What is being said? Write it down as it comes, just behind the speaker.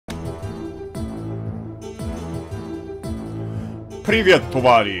Привет,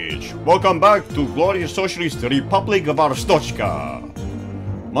 товарищ! Welcome back to glorious Socialist Republic of Arstotzka.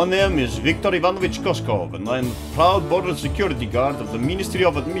 My name is Viktor Ivanovic Koskov, and I am proud border security guard of the Ministry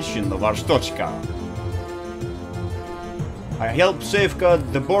of Admission of Arstotzka. I help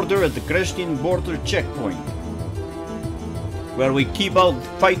safeguard the border at the Grestin border checkpoint, where we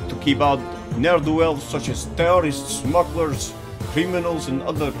fight to keep out ne'er-do-wells such as terrorists, smugglers, criminals, and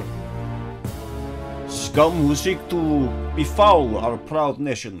other scum who seek to befoul our proud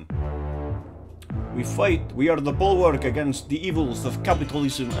nation. We fight, we are the bulwark against the evils of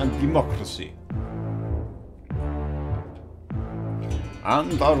capitalism and democracy.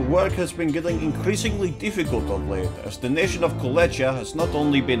 And our work has been getting increasingly difficult of late, as the nation of Kolechia has not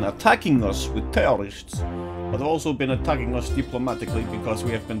only been attacking us with terrorists, but also been attacking us diplomatically because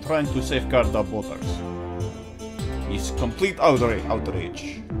we have been trying to safeguard our borders. It's complete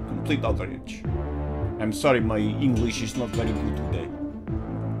outrage. Complete outrage. I'm sorry, my English is not very good today.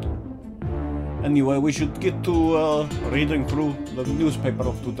 Anyway, we should get to reading through the newspaper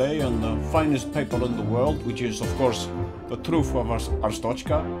of today, and the finest paper in the world, which is of course the truth of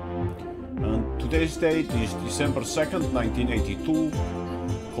Arstotzka. And today's date is December 2nd, 1982.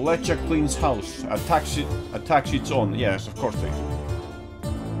 Kolechia cleans house, attacks its own. Yes, of course they do.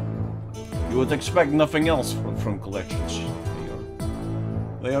 You would expect nothing else from Kolechians.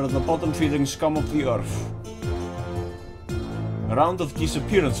 They are the bottom-feeding scum of the earth. A round of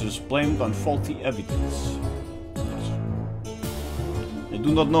disappearances blamed on faulty evidence. Yes. They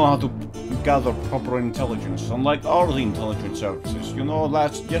do not know how to gather proper intelligence, unlike our intelligence services. You know,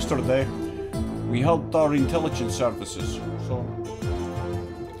 yesterday we helped our intelligence services, so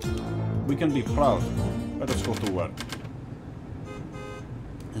we can be proud. Let us go to work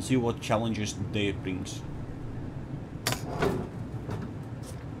and see what challenges the day brings.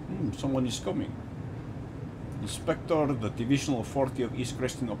 Someone is coming. Inspector, the Divisional Authority of East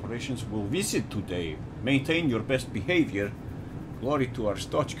Grestin Operations will visit today. Maintain your best behavior. Glory to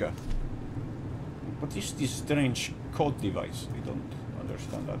Arstotzka. What is this strange code device? I don't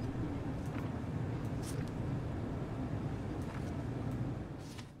understand that.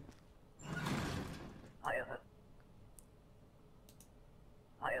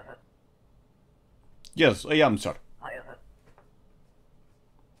 Yes, I am, sir.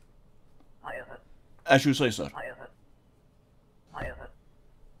 As you say, sir.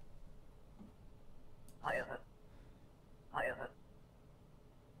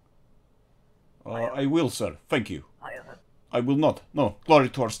 I will, sir. Thank you. I will not. No. Glory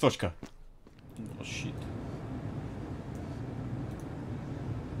to Arstotzka. Oh, shit.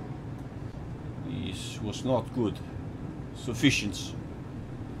 This was not good. Sufficient.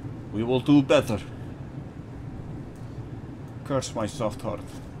 We will do better. Curse my soft heart.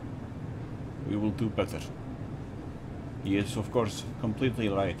 We will do better. He is, of course, completely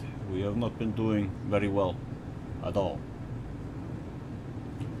right. We have not been doing very well at all.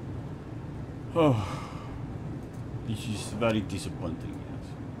 Oh, this is very disappointing. Yes.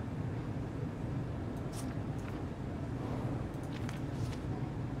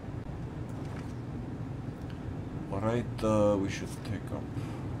 Alright, we should take up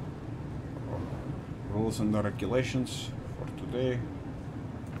rules and regulations for today.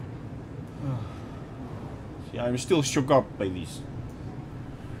 See, I'm still shook up by this.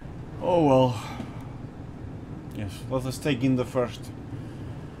 Oh well. Yes, let us take in the first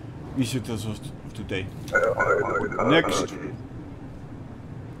visitors of today. Next.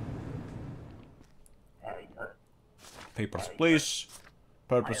 Papers, please.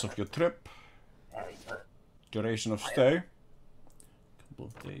 Purpose of your trip. Duration of stay. Couple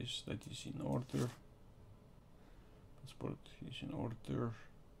of days, that is in order. Passport is in order.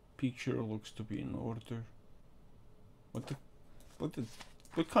 Picture looks to be in order.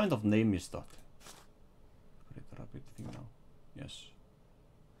 What kind of name is that? Great rabbit thing now. Yes.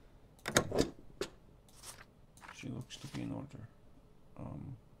 She looks to be in order.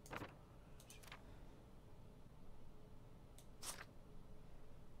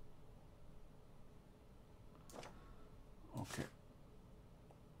 Okay.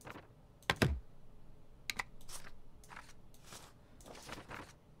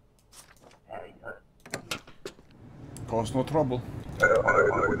 Cause no trouble.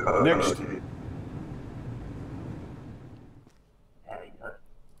 Next.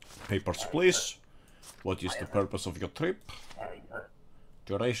 Papers, please. What is the purpose of your trip?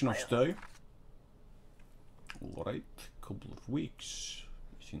 Duration of stay. Alright, couple of weeks.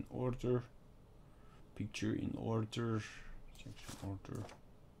 It's in order. Picture in order. Section order.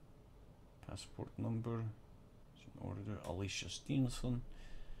 Passport number. It's in order. Alicia Stevenson.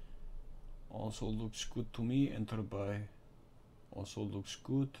 Also looks good to me. Enter by Also looks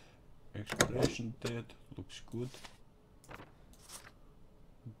good. Expiration date looks good.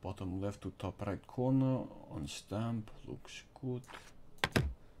 Bottom left to top right corner on stamp looks good.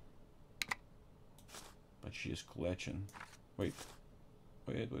 But she is collection. Wait.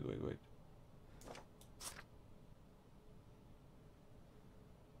 We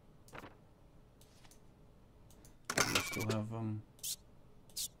still have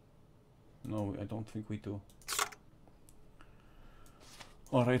no, I don't think we do.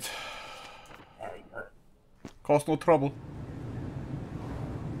 Alright. Cause no trouble.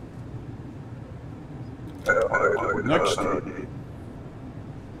 Next.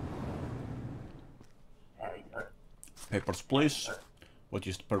 Papers, please. What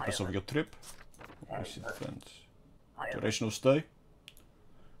is the purpose of your trip? Duration of stay?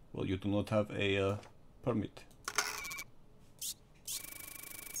 Well, you do not have a permit.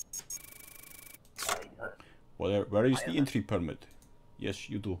 Where is the entry permit? Yes,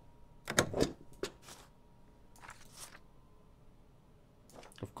 you do.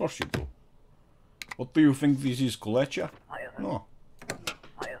 Of course you do. What do you think this is, Kolechia? No.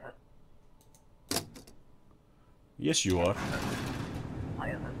 Yes, you are.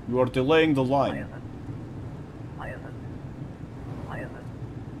 You are delaying the line.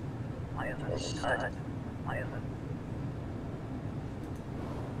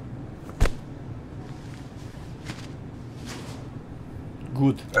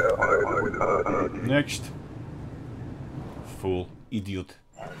 Good. Next. Fool. Idiot.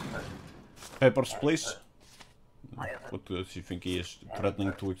 Papers, please. What does he think he is?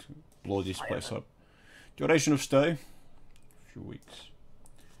 Threatening to blow this place up. Duration of stay? Few weeks.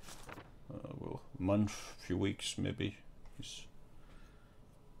 Well, month, few weeks maybe.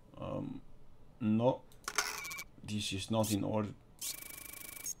 No. This is not in order.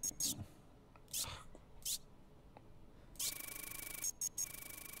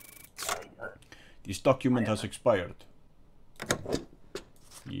 This document has expired.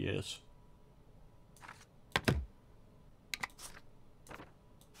 Yes.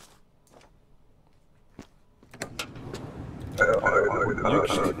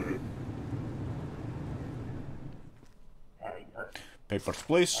 Next. Papers,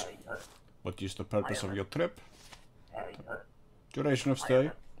 please. What is the purpose of your trip? Duration of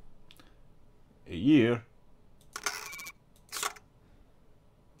stay? A year.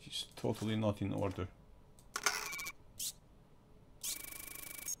 It's totally not in order.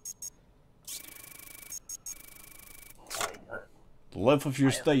 The length of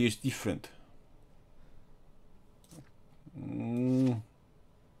your stay is different.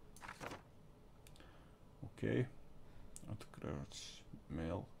 Okay. Autographs,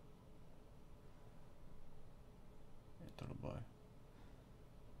 mail. Enter by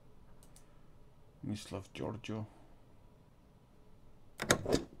Mislav Giorgio.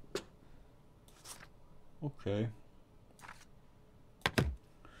 Okay.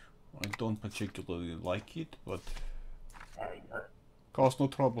 I don't particularly like it, but cause no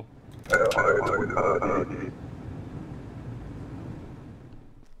trouble.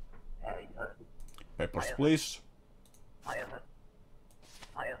 Papers, please.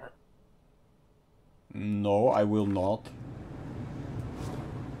 No, I will not.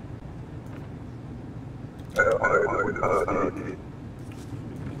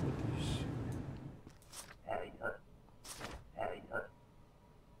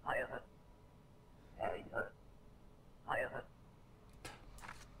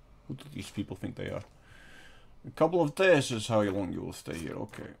 Who do these people think they are? A couple of days is how long you will stay here.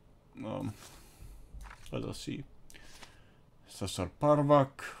 Okay. Let us see. Cesar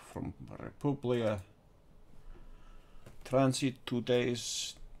Parvak from Republia. Transit 2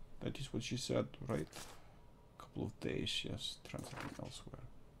 days. That is what she said, right? Couple of days, yes. Transiting elsewhere.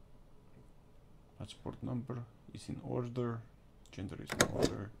 Passport number is in order. Gender is in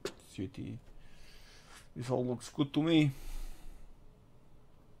order. City. This all looks good to me.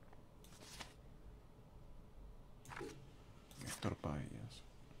 Viktor Ivanovic, yes.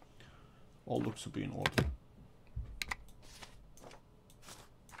 All looks to be in order.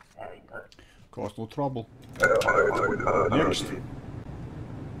 Cause no trouble. Next.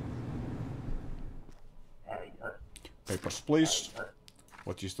 Papers, please.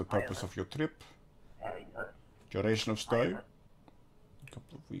 What is the purpose of your trip? Duration of stay? A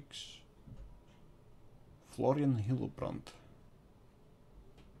couple of weeks. Florian Hillebrand.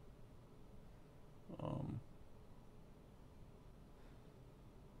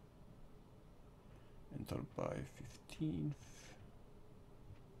 Enter by 15th.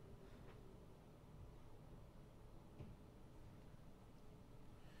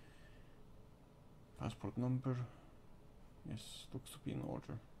 Passport number. Yes, looks to be in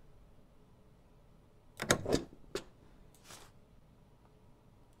order.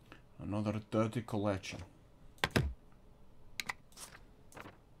 Another dirty collection.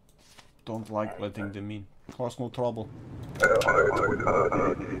 Don't like letting them in. Cause no trouble.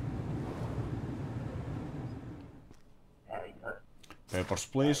 Papers,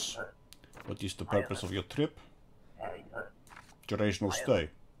 please. What is the purpose of your trip? Duration of stay.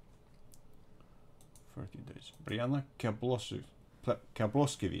 30 days. Brianna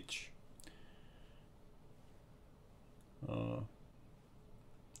Kabloskevich.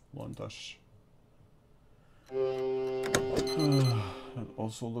 One dash. That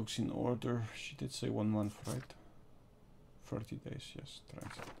also looks in order. She did say 1 month, right? 30 days, yes,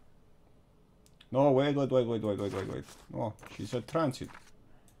 transit. No, wait. No, she said transit.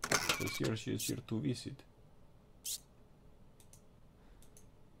 Because here she is here to visit.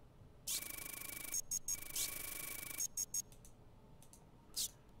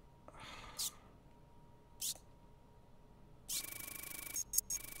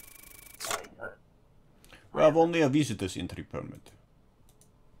 We have only a visitor's entry permit.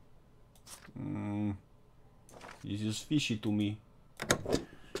 This is fishy to me.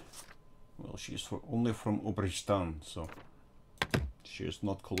 Well, she's only from Uzbekistan, so she is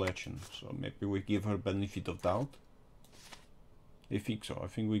not collection. So maybe we give her benefit of doubt. I think so. I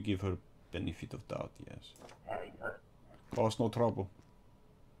think we give her benefit of doubt. Yes. Cause no trouble.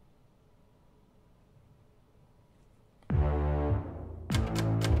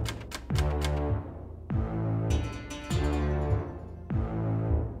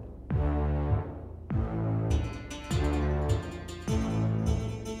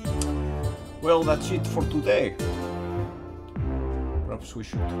 Well, that's it for today. Perhaps we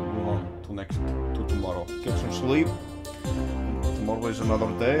should move on to tomorrow. Get some sleep. Tomorrow is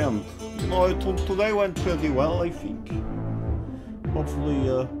another day, and you know, today went pretty well, I think.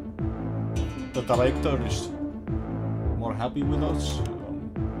 Hopefully, the director is more happy with us.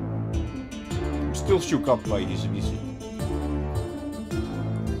 I'm still shook up by his visit.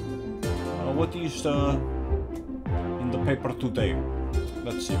 What is in the paper today?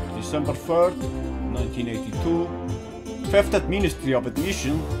 Let's see, December 3rd, 1982. Theft at Ministry of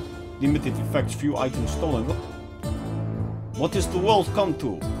Admission. Limited effects, few items stolen. What is the world come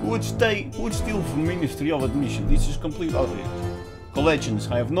to? Who would steal from Ministry of Admission? This is complete outrage. Collections,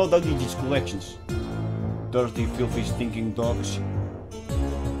 I have no doubt it is collections. Dirty, filthy, stinking dogs.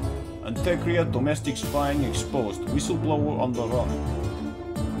 Antegria, domestic spying exposed. Whistleblower on the run.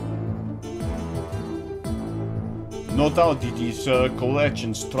 No doubt it is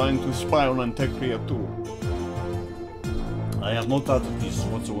collections trying to spy on Antegria too. I have no doubt of this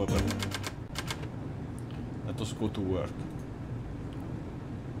whatsoever. Let us go to work.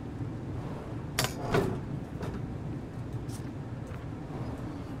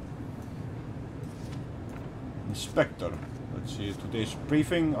 Inspector. Let's see, today's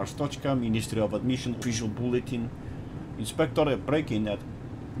briefing. Arstotzka, Ministry of Admission, official bulletin. Inspector, a break-in at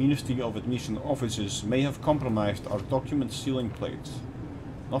Ministry of Admission offices may have compromised our document sealing plates.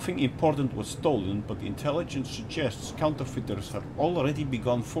 Nothing important was stolen, but intelligence suggests counterfeiters have already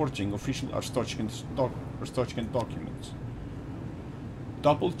begun forging official Arstotzkan documents.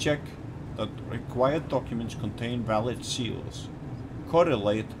 Double check that required documents contain valid seals.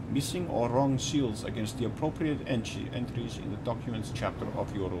 Correlate missing or wrong seals against the appropriate entries in the documents chapter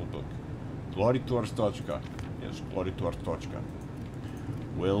of your rulebook. Glory to Arstotzka. Yes, glory to Arstotzka.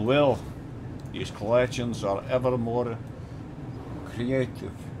 Well, these collections are ever more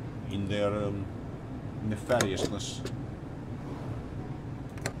creative in their nefariousness.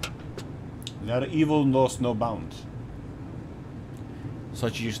 Their evil knows no bounds.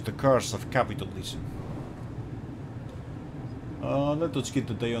 Such is the curse of capitalism. Let us get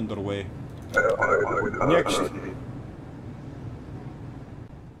the day underway. Next.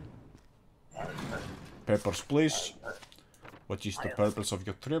 Papers, please. What is the purpose of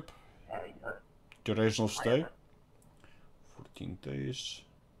your trip? Duration of stay? 14 days.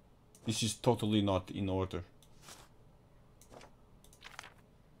 This is totally not in order.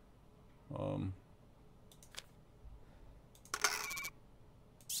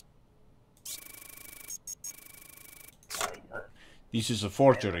 This is a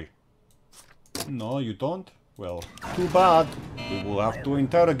forgery. No, you don't? Well, too bad. We will have to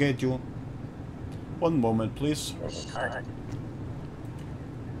interrogate you. One moment, please.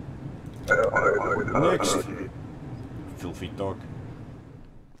 Next. Filthy dog.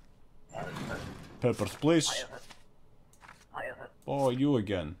 Peppers, please. Oh, you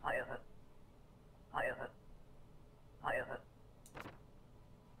again.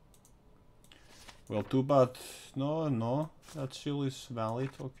 Well, too bad. No, no, that still is valid.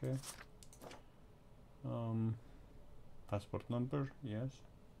 Okay. Passport number, yes.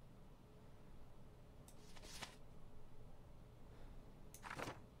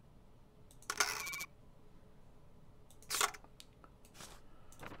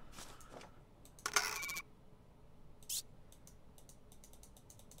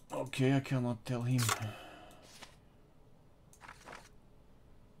 Okay, I cannot tell him.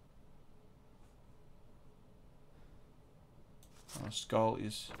 Skull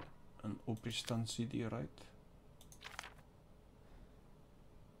is an Opistan city, right?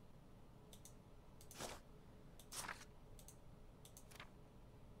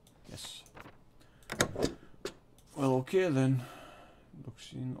 Yes. Well, okay then.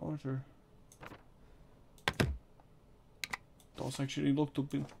 Looks in order. Does actually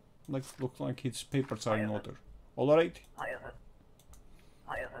look like his papers are in order. All right.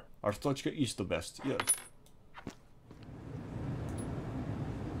 Arstotzka is the best. Yeah.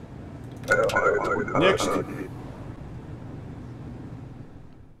 Next.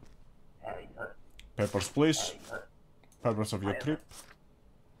 Papers, please. Purpose of your trip.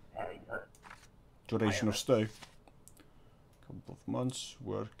 Duration of stay. Couple of months.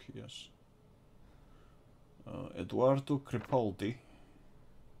 Work, yes. Eduardo Crepaldi.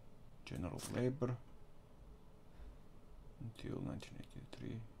 General labor. Until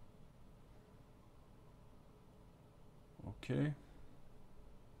 1983. Okay.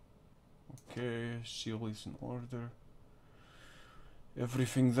 Okay, seal is in order.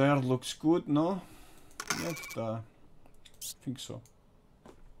 Everything there looks good, no? Yet, I think so.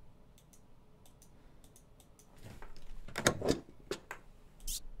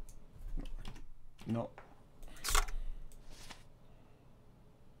 No.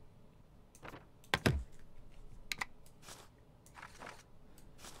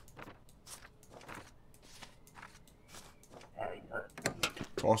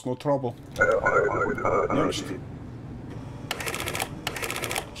 Cause no trouble. Next.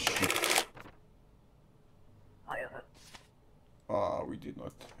 Shit. Ah, we did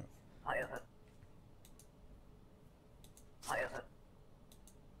not have.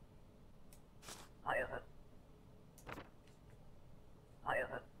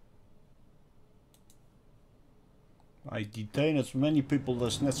 I detain as many people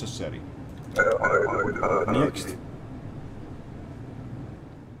as necessary. Next.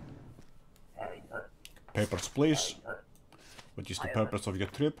 Papers, please. What is the purpose of your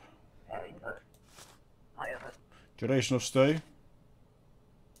trip? Duration of stay.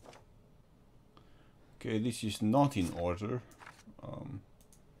 Okay, this is not in order.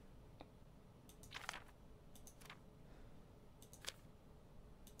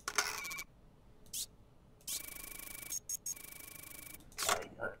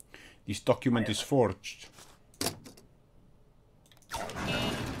 This document is forged.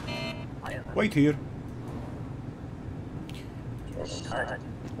 Wait here.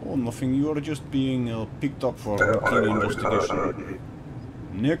 Oh, nothing. You are just being picked up for routine investigation.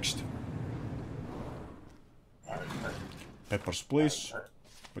 Next. Papers, please.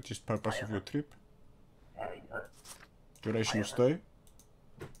 What is the purpose of your trip? Duration of stay.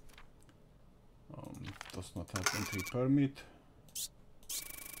 Does not have entry permit.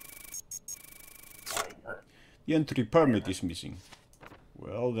 The entry permit is missing.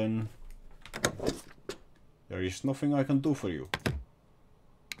 Well then, there is nothing I can do for you.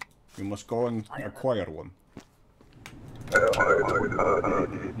 You must go and acquire one.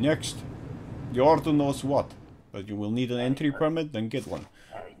 Next. The order knows what? That you will need an entry permit, then get one.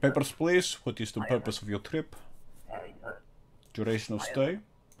 Papers, please. What is the purpose of your trip? Duration of stay.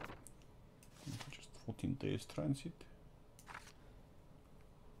 Just 14 days transit.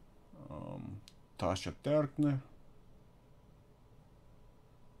 Tasha Terkner.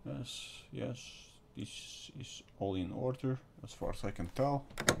 Yes, yes. This is all in order, as far as I can tell.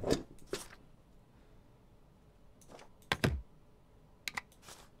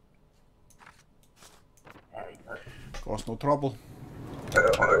 Cause no trouble.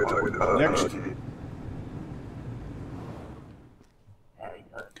 Next.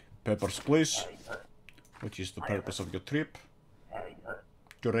 Papers, please. What is the purpose of your trip?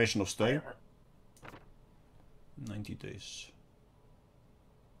 Duration of stay. 90 days.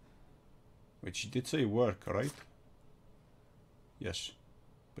 Wait, she did say work, right? Yes.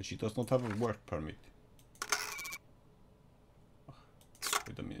 But she does not have a work permit.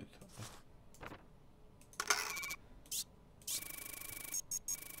 Wait a minute.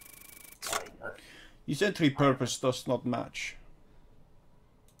 His entry purpose does not match.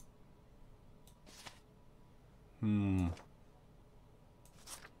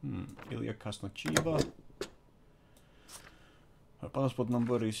 Ilya Kasnachiva. Her passport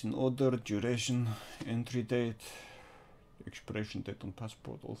number is in order, duration, entry date, expiration date on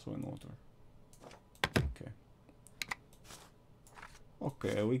passport also in order. Okay.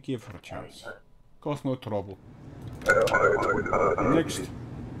 Okay, we give her a chance. Cause no trouble. Next.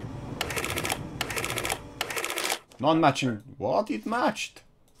 Non-matching. What? It matched.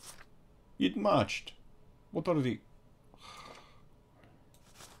 It matched. What are the...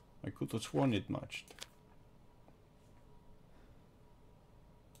 I could have sworn it matched.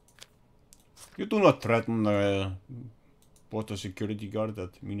 You do not threaten border security guard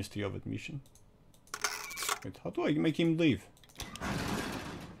at Ministry of Admission. Wait, how do I make him leave?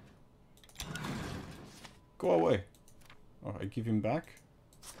 Go away. Oh, I give him back?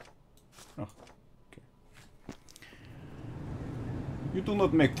 Oh, okay. You do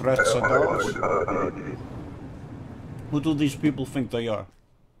not make threats at all. Who do these people think they are?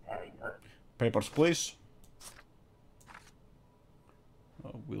 Papers, please.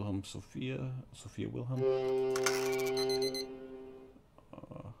 Wilhelm Sophia Wilhelm.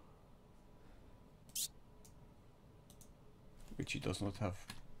 Which he does not have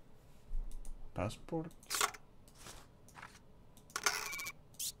passport.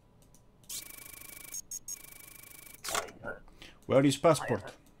 Where is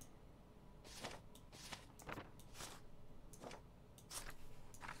passport?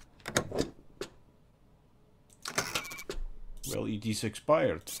 Well, it is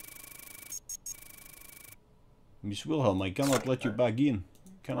expired. Miss Wilhelm, I cannot let you back in.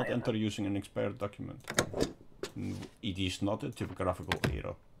 Cannot enter using an expired document. It is not a typographical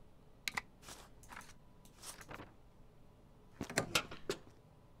error.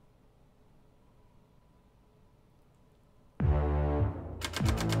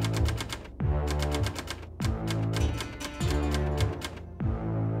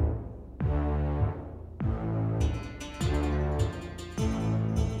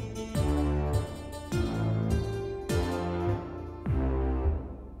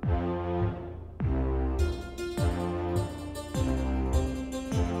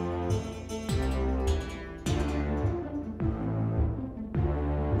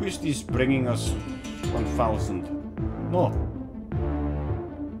 Is this bringing us 1000? No.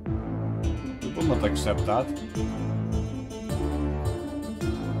 We will not accept that.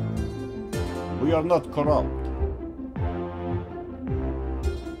 We are not corrupt.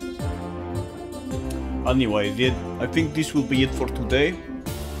 Anyway, I think this will be it for today.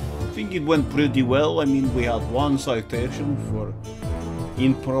 I think it went pretty well. I mean, we had one citation for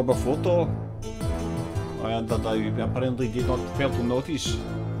improper photo, and that I apparently did not fail to notice.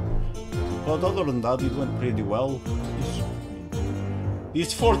 But other than that, it went pretty well.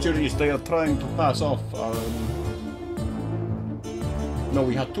 These forgeries they are trying to pass off are... No,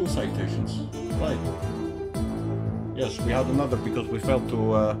 we had 2 citations. Right. Yes, we had another because we failed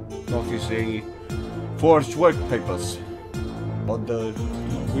to notice a forged work papers. But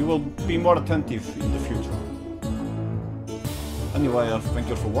we will be more attentive in the future. Anyway, thank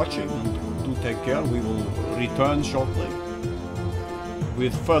you for watching and do take care. We will return shortly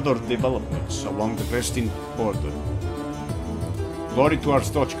with further developments along the Grestin border. Glory to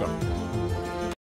Arstotzka.